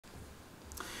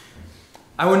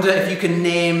I wonder if you can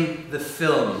name the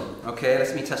film. Okay,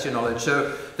 let me test your knowledge.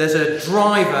 So there's a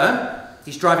driver,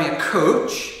 he's driving a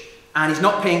coach, and he's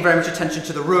not paying very much attention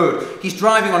to the road. He's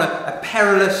driving on a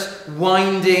perilous,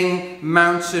 winding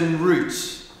mountain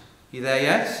route. You there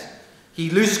yet?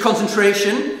 He loses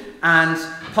concentration, and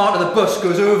part of the bus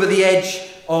goes over the edge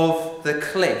of the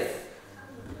cliff.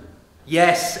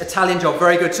 Yes, Italian job,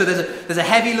 very good. So there's a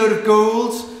heavy load of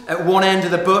gold at one end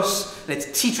of the bus, and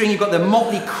it's teetering. You've got the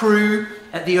motley crew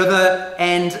at the other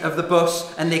end of the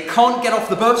bus, and they can't get off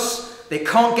the bus, they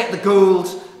can't get the gold,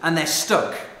 and they're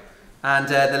stuck. And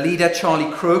the leader,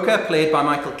 Charlie Croker, played by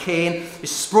Michael Caine,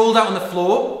 is sprawled out on the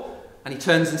floor, and he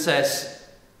turns and says,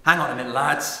 "Hang on a minute,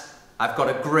 lads, I've got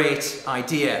a great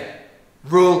idea.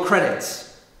 Roll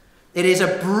credits." It is a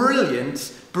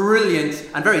brilliant,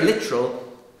 and very literal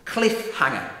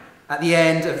cliffhanger at the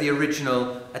end of the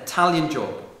original Italian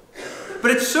Job.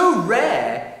 But it's so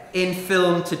rare in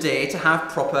film today to have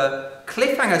proper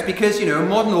cliffhangers because,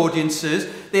 modern audiences,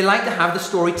 they like to have the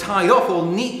story tied off all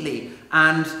neatly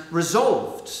and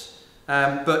resolved.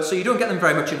 So you don't get them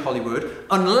very much in Hollywood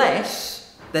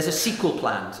unless there's a sequel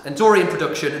planned and it's already in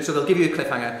production, and so they'll give you a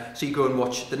cliffhanger so you go and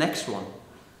watch the next one.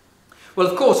 Well,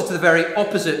 of course, it's the very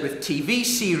opposite with TV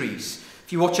series.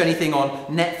 If you watch anything on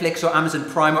Netflix or Amazon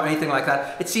Prime or anything like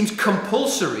that, it seems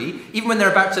compulsory, even when they're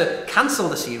about to cancel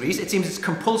the series, it seems it's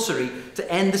compulsory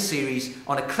to end the series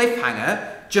on a cliffhanger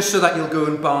just so that you'll go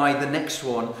and buy the next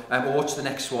one or watch the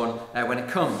next one when it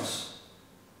comes.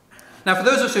 Now, for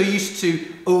those of us who are used to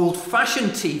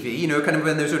old-fashioned TV, kind of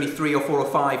when there's only 3 or 4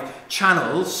 or 5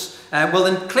 channels, well,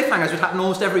 then cliffhangers would happen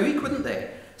almost every week, wouldn't they?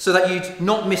 So that you'd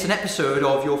not miss an episode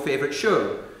of your favourite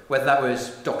show, whether that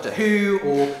was Doctor Who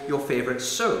or your favourite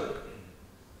soap.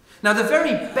 Now, the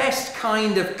very best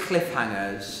kind of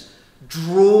cliffhangers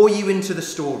draw you into the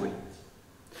story.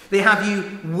 They have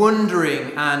you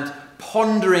wondering and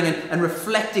pondering and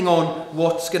reflecting on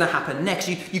what's going to happen next.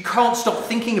 You can't stop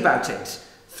thinking about it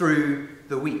through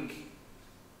the week.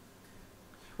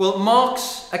 Well,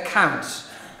 Mark's account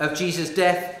of Jesus'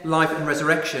 death, life and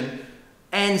resurrection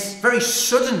ends very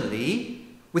suddenly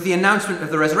with the announcement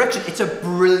of the resurrection. It's a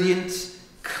brilliant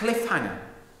cliffhanger.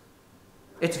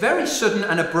 It's very sudden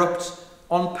and abrupt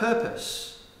on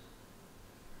purpose.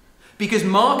 Because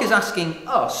Mark is asking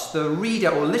us, the reader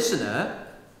or listener,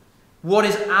 what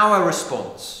is our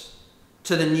response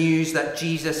to the news that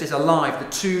Jesus is alive, the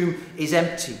tomb is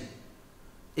empty?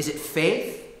 Is it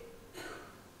faith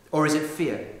or is it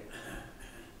fear?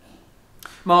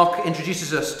 Mark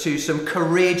introduces us to some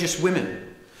courageous women.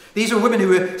 These are women who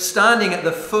were standing at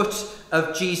the foot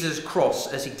of Jesus'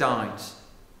 cross as he died.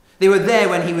 They were there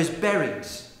when he was buried,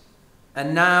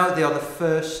 and now they are the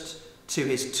first to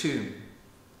his tomb.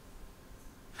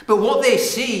 But what they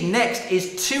see next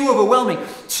is too overwhelming,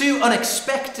 too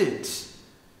unexpected.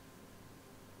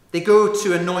 They go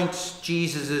to anoint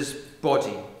Jesus'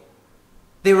 body.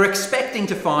 They were expecting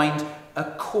to find a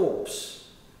corpse.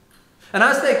 And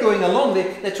as they're going along,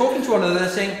 they're talking to one another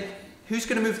and saying, "Who's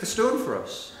going to move the stone for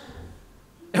us?"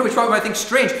 Which one might think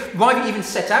strange. Why have you even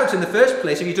set out in the first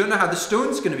place if you don't know how the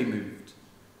stone's going to be moved?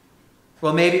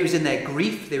 Well, maybe it was in their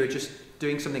grief. They were just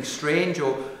doing something strange.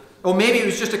 Or maybe it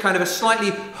was just a kind of a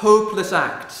slightly hopeless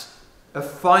act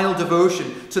of final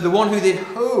devotion to the one who they'd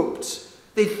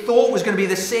thought was going to be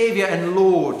the Saviour and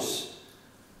Lord.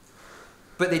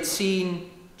 But they'd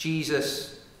seen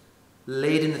Jesus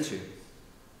laid in the tomb,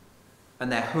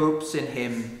 and their hopes in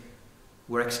him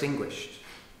were extinguished.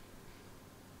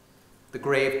 The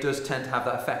grave does tend to have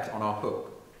that effect on our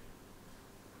hope.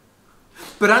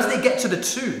 But as they get to the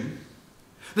tomb,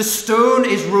 the stone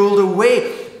is rolled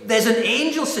away. There's an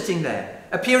angel sitting there,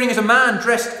 appearing as a man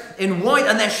dressed in white,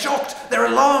 and they're shocked, they're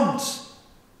alarmed.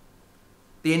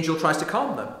 The angel tries to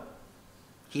calm them.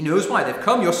 He knows why they've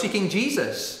come. You're seeking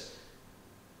Jesus.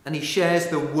 And he shares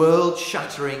the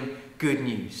world-shattering good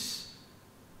news.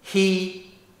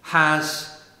 He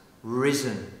has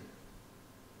risen.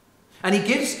 And he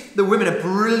gives the women a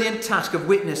brilliant task of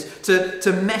witness to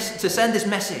send this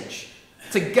message,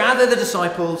 to gather the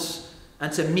disciples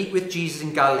and to meet with Jesus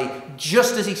in Galilee,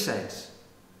 just as he said.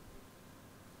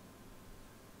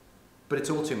 But it's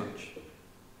all too much.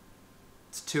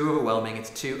 It's too overwhelming.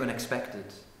 It's too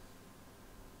unexpected.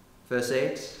 Verse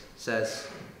 8 says,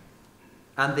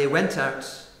 "And they went out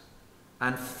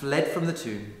and fled from the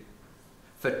tomb,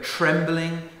 for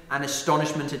trembling and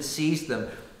astonishment had seized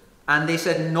them. And they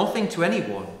said nothing to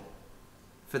anyone,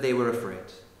 for they were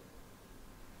afraid."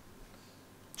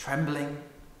 Trembling,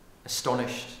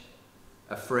 astonished,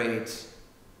 afraid.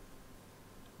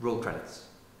 Roll credits.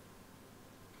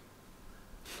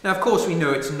 Now, of course, we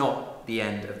know it's not the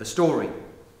end of the story.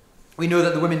 We know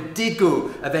that the women did go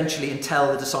eventually and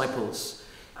tell the disciples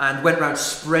and went around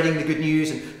spreading the good news,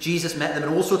 and Jesus met them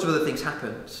and all sorts of other things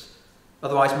happened.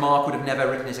 Otherwise, Mark would have never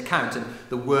written his account and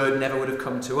the word never would have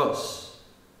come to us.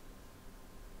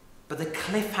 But the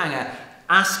cliffhanger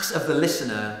asks of the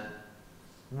listener,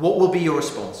 what will be your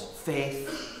response?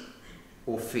 Faith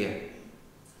or fear?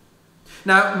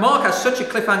 Now, Mark has such a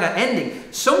cliffhanger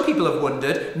ending. Some people have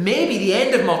wondered, maybe the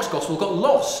end of Mark's gospel got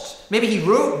lost. Maybe he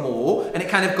wrote more and it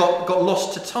kind of got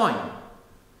lost to time.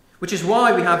 Which is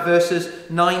why we have verses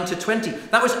 9 to 20.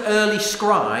 That was early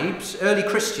scribes, early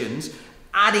Christians,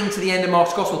 adding to the end of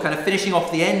Mark's gospel, kind of finishing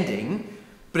off the ending,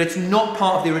 but it's not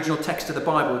part of the original text of the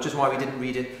Bible, which is why we didn't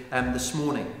read it this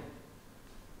morning.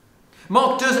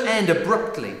 Mark does end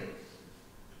abruptly,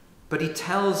 but he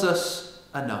tells us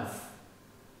enough.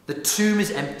 The tomb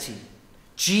is empty.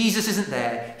 Jesus isn't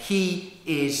there. He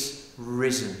is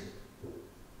risen.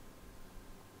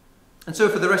 And so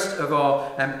for the rest of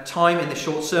our time in this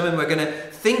short sermon, we're going to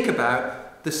think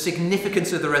about the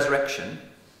significance of the resurrection.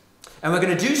 And we're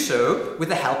going to do so with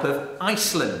the help of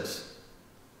Iceland.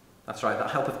 That's right, the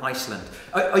help of Iceland.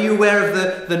 Are you aware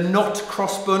of the knot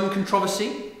crossbun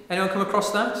controversy? Anyone come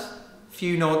across that? A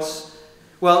few nods.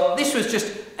 Well, this was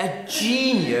just a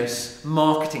genius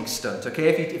marketing stunt, okay,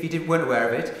 if you weren't aware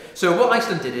of it. So what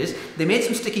Iceland did is they made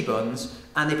some sticky buns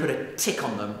and they put a tick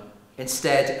on them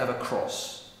instead of a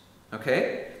cross.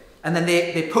 Okay? And then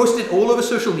they posted all over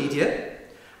social media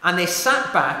and they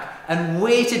sat back and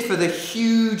waited for the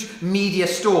huge media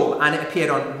storm, and it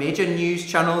appeared on major news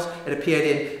channels, it appeared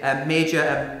in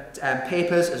major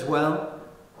papers as well.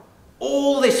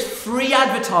 All this free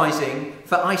advertising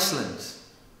for Iceland.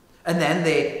 And then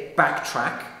they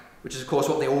backtrack, which is of course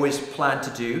what they always plan to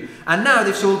do, and now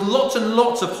they've sold lots and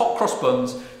lots of hot cross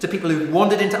buns to people who've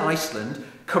wandered into Iceland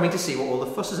coming to see what all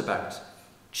the fuss is about.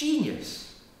 Genius.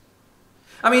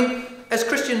 I mean, as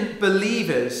Christian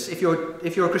believers, if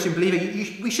you're a Christian believer,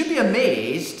 we should be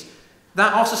amazed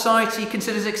that our society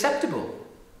considers it acceptable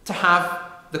to have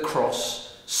the cross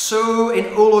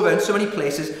all over in so many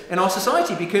places in our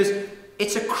society, because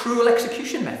it's a cruel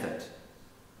execution method.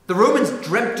 The Romans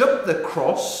dreamt up the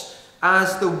cross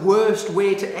as the worst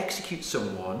way to execute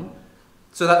someone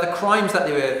so that the crimes that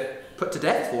they were put to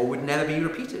death for would never be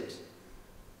repeated.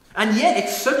 And yet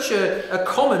it's such a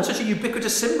common, such a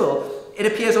ubiquitous symbol. It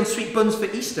appears on sweet buns for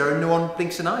Easter and no one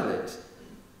blinks an eyelid.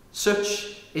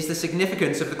 Such is the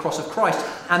significance of the cross of Christ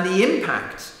and the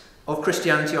impact of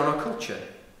Christianity on our culture.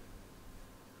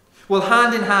 Well,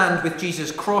 hand in hand with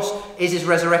Jesus' cross is his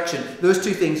resurrection. Those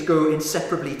two things go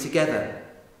inseparably together.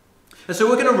 And so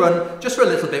we're going to run just for a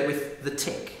little bit with the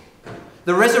tick.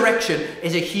 The resurrection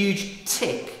is a huge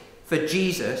tick for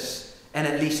Jesus in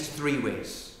at least 3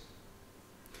 ways.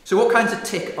 So what kinds of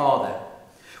tick are there?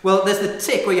 Well, there's the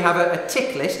tick where you have a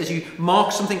tick list as you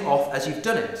mark something off as you've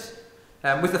done it.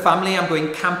 With the family, I'm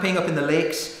going camping up in the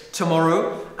lakes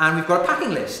tomorrow, and we've got a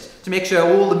packing list to make sure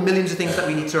all the millions of things that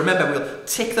we need to remember, we'll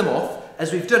tick them off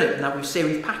as we've done it and that we say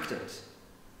we've packed it.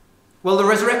 Well, the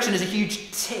resurrection is a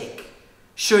huge tick,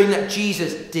 showing that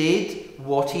Jesus did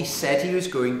what he said he was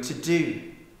going to do.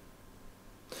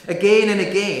 Again and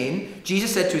again,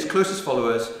 Jesus said to his closest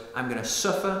followers, I'm going to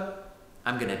suffer,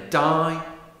 I'm going to die,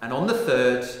 and on the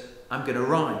third, I'm going to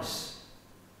rise.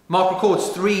 Mark records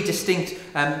 3 distinct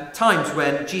times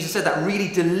when Jesus said that really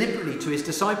deliberately to his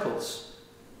disciples.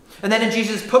 And then in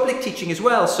Jesus' public teaching as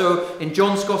well. So in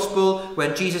John's Gospel,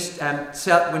 when Jesus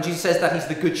says that he's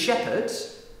the good shepherd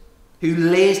who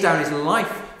lays down his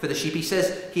life for the sheep, he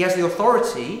says he has the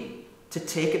authority to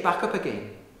take it back up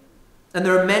again. And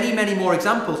there are many, many more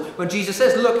examples when Jesus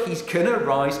says, look, he's going to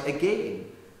rise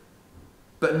again.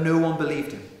 But no one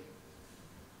believed him.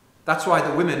 That's why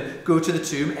the women go to the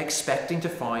tomb expecting to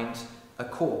find a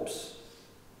corpse.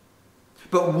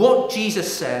 But what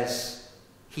Jesus says,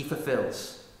 he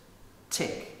fulfills.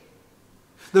 Tick.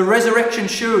 The resurrection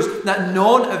shows that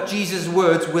none of Jesus'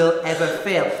 words will ever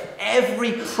fail.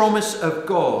 Every promise of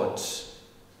God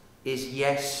is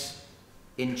yes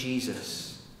in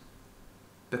Jesus,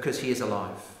 because he is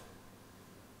alive.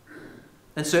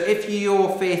 And so if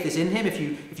your faith is in him,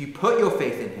 if you put your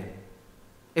faith in him,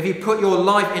 if you put your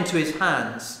life into his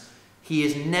hands, he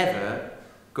is never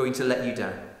going to let you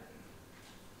down.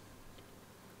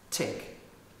 Tick.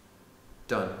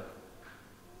 Done.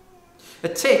 A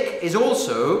tick is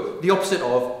also the opposite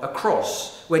of a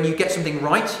cross. When you get something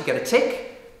right, you get a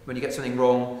tick. When you get something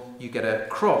wrong, you get a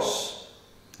cross.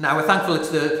 Now, we're thankful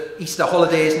it's the Easter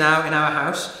holidays now in our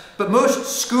house, but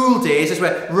most school days, as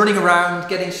we're running around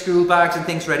getting school bags and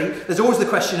things ready, there's always the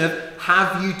question of,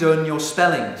 have you done your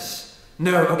spellings?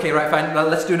 No, okay, right, fine. Well,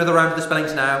 let's do another round of the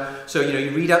spellings now. So,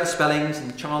 you read out the spellings and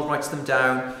the child writes them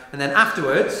down. And then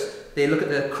afterwards, they look at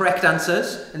the correct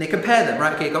answers and they compare them,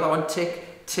 right? Okay, got that one,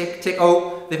 tick, tick, tick.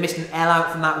 Oh, they've missed an L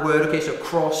out from that word. Okay, so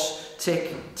cross,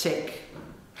 tick, tick.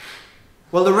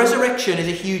 Well, the resurrection is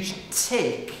a huge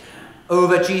tick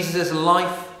over Jesus'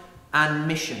 life and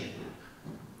mission.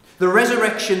 The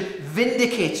resurrection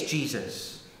vindicates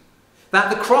Jesus. That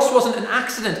the cross wasn't an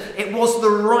accident, it was the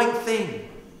right thing.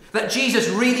 That Jesus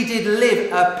really did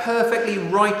live a perfectly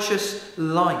righteous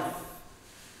life.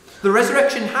 The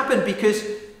resurrection happened because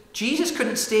Jesus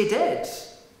couldn't stay dead.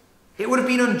 It would have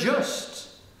been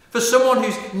unjust for someone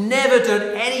who's never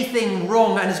done anything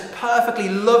wrong and has perfectly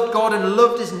loved God and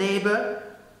loved his neighbour.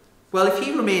 Well, if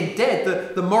he remained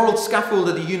dead, the moral scaffold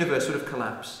of the universe would have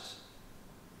collapsed.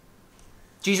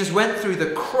 Jesus went through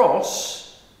the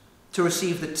cross to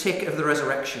receive the tick of the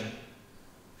resurrection.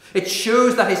 It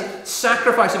shows that his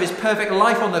sacrifice of his perfect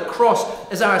life on the cross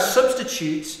as our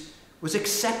substitute was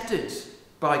accepted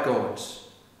by God.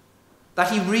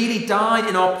 That he really died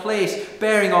in our place,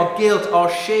 bearing our guilt, our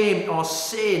shame, our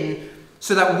sin,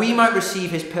 so that we might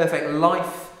receive his perfect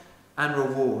life and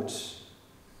rewards.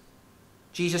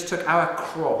 Jesus took our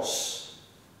cross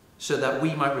so that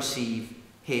we might receive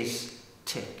his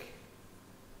tick.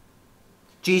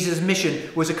 Jesus' mission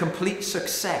was a complete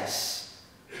success.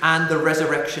 And the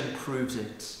resurrection proves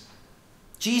it.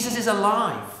 Jesus is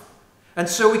alive. And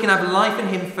so we can have life in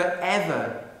him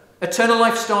forever. Eternal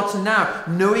life starts now,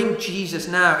 knowing Jesus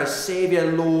now as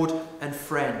Saviour, Lord and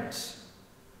friend.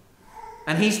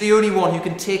 And he's the only one who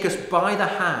can take us by the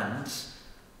hand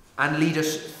and lead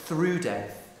us through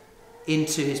death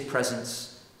into his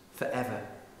presence forever.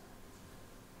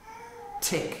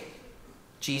 Tick.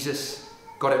 Jesus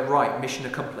got it right. Mission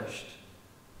accomplished.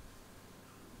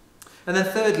 And then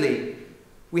thirdly,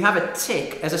 we have a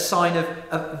tick as a sign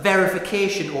of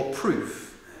verification or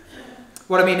proof.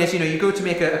 What I mean is, you go to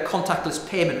make a contactless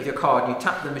payment with your card and you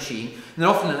tap the machine, and then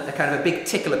often a kind of a big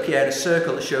tick will appear in a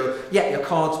circle to show, yeah, your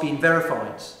card's been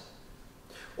verified.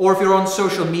 Or if you're on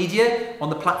social media, on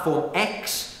the platform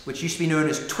X, which used to be known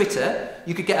as Twitter,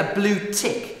 you could get a blue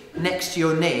tick next to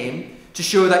your name to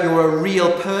show that you're a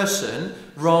real person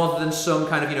rather than some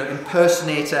kind of,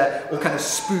 impersonator or kind of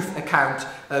spoof account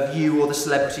of you or the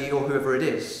celebrity or whoever it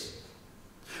is.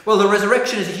 Well, the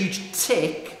resurrection is a huge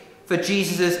tick for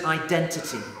Jesus'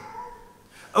 identity.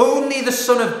 Only the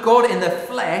Son of God in the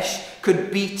flesh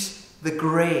could beat the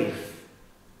grave.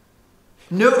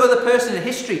 No other person in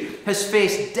history has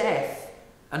faced death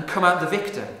and come out the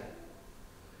victor.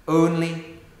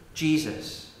 Only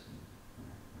Jesus.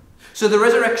 So the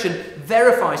resurrection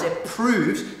verifies, it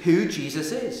proves who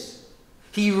Jesus is.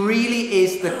 He really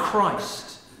is the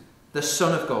Christ, the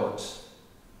Son of God.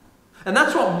 And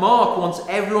that's what Mark wants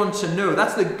everyone to know.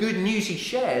 That's the good news he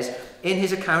shares in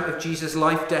his account of Jesus'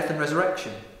 life, death and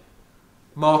resurrection.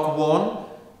 Mark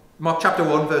chapter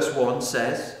 1 verse 1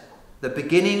 says, the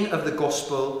beginning of the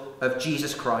gospel of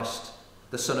Jesus Christ,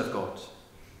 the Son of God.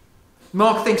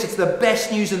 Mark thinks it's the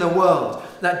best news in the world,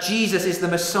 that Jesus is the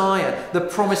Messiah, the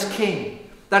promised King,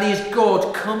 that he is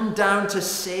God come down to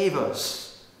save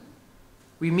us.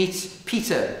 We meet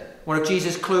Peter, one of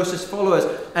Jesus' closest followers,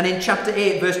 and in chapter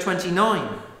 8, verse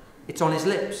 29, it's on his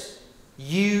lips.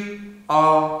 You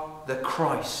are the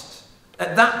Christ.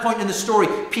 At that point in the story,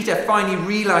 Peter finally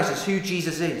realizes who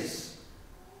Jesus is.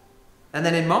 And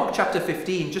then in Mark chapter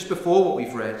 15, just before what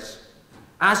we've read,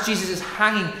 as Jesus is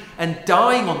hanging and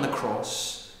dying on the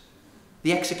cross,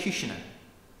 the executioner,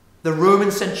 the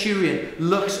Roman centurion,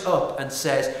 looks up and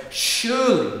says,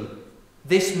 surely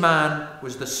this man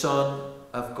was the Son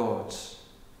of God,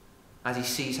 as he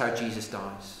sees how Jesus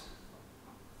dies.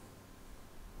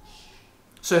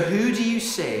 So who do you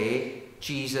say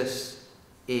Jesus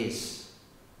is?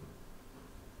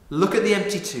 Look at the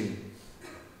empty tomb.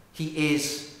 He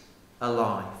is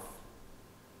alive.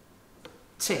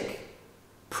 Tick.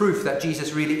 Proof that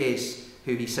Jesus really is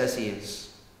who he says he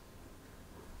is.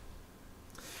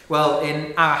 Well,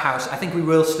 in our house, I think we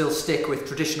will still stick with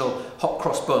traditional hot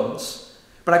cross buns,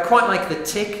 but I quite like the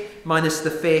tick minus the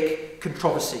fake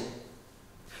controversy.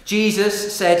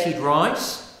 Jesus said he'd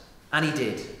rise, and he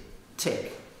did.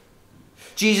 Tick.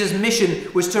 Jesus'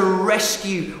 mission was to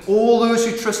rescue all those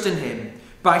who trust in him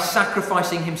by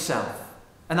sacrificing himself,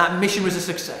 and that mission was a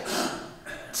success.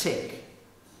 Tick.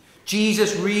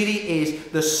 Jesus really is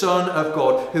the Son of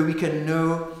God, who we can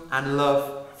know and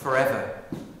love forever.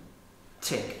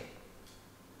 Tick.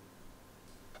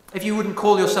 If you wouldn't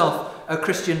call yourself a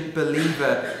Christian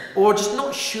believer, or just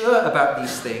not sure about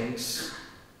these things,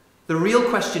 the real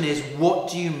question is, what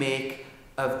do you make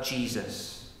of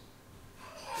Jesus?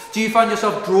 Do you find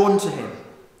yourself drawn to him,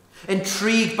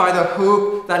 intrigued by the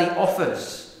hope that he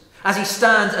offers as he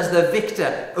stands as the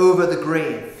victor over the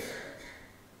grave?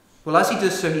 Well, as he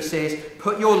does so, he says,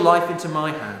 put your life into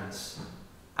my hands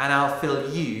and I'll fill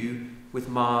you with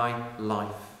my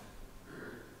life.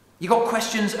 You got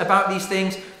questions about these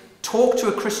things? Talk to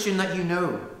a Christian that you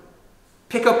know.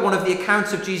 Pick up one of the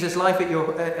accounts of Jesus' life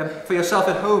for yourself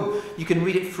at home. You can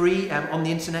read it free on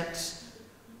the internet.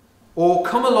 Or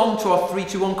come along to our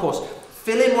 321 course.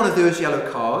 Fill in one of those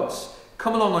yellow cards.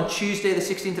 Come along on Tuesday the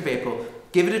 16th of April.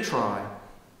 Give it a try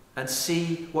and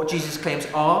see what Jesus' claims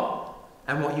are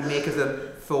and what you make of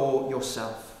them for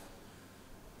yourself.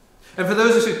 And for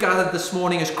those of us who gathered this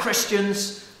morning as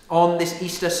Christians on this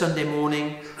Easter Sunday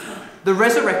morning, the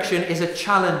resurrection is a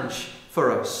challenge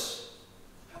for us.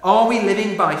 Are we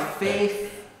living by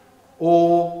faith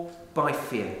or by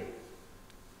fear?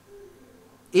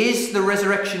 Is the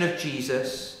resurrection of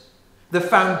Jesus the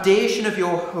foundation of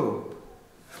your hope,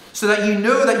 so that you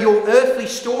know that your earthly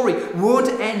story won't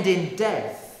end in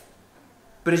death,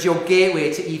 but is your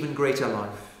gateway to even greater life?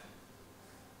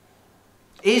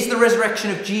 Is the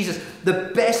resurrection of Jesus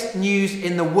the best news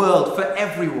in the world for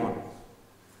everyone?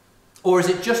 Or is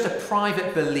it just a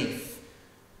private belief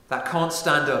that can't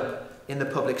stand up in the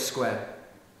public square?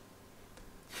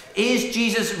 Is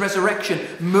Jesus' resurrection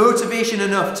motivation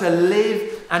enough to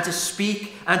live and to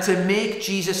speak and to make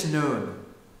Jesus known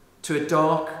to a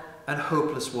dark and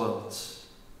hopeless world?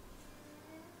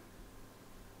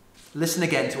 Listen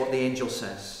again to what the angel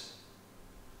says.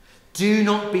 Do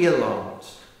not be alarmed.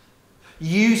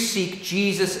 You seek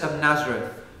Jesus of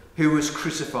Nazareth, who was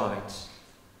crucified.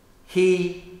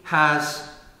 He has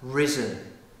risen.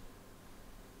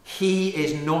 He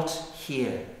is not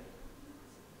here.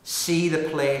 See the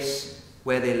place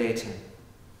where they laid him.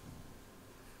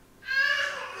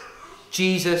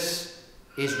 Jesus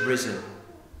is risen.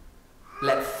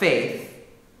 Let faith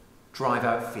drive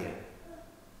out fear.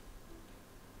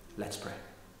 Let's pray.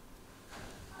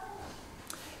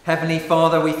 Heavenly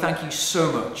Father, we thank you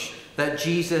so much that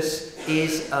Jesus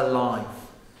is alive.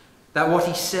 That what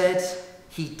he said,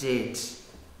 he did.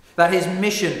 That his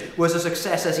mission was a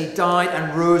success as he died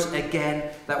and rose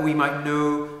again, that we might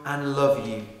know and love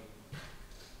you.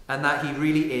 And that he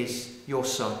really is your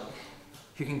Son,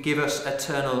 who can give us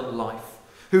eternal life,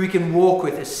 who we can walk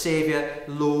with as Saviour,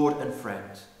 Lord and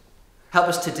friend. Help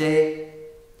us today,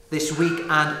 this week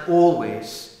and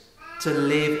always, to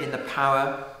live in the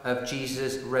power of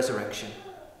Jesus' resurrection.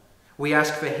 We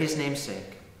ask for his name's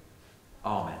sake.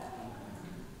 Amen.